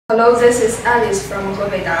Hello, this is Alice from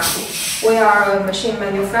Hebei Dahu. We are a machine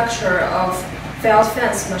manufacturer of felt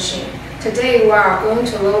fence machine. Today we are going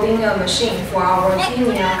to loading a machine for our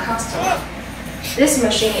Guinea customer. This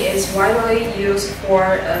machine is widely used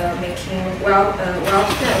for making wild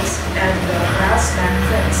fence and grass mat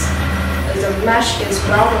fence. The mesh is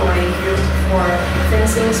widely used for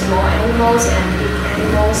fencing small animals and big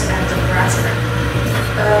animals and the grass mat.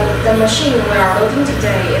 The machine we are loading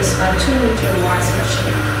today is a 2-meter wide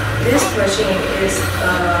machine. This machine is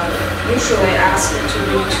usually asked to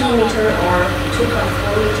be 2 meter or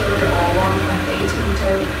 2.4 meter or 1.8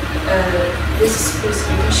 meter. This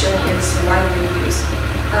specification is widely used.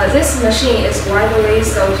 This machine is widely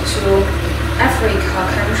sold to Africa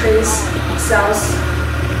countries, South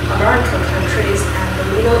American countries, and the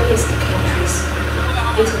Middle East countries.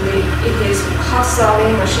 It is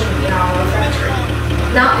hot-selling machine in our factory.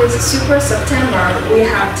 Now it's Super September. We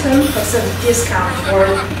have 10% discount for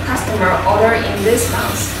customer order in this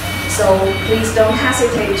month. So please don't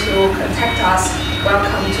hesitate to contact us.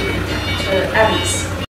 Welcome to Alice.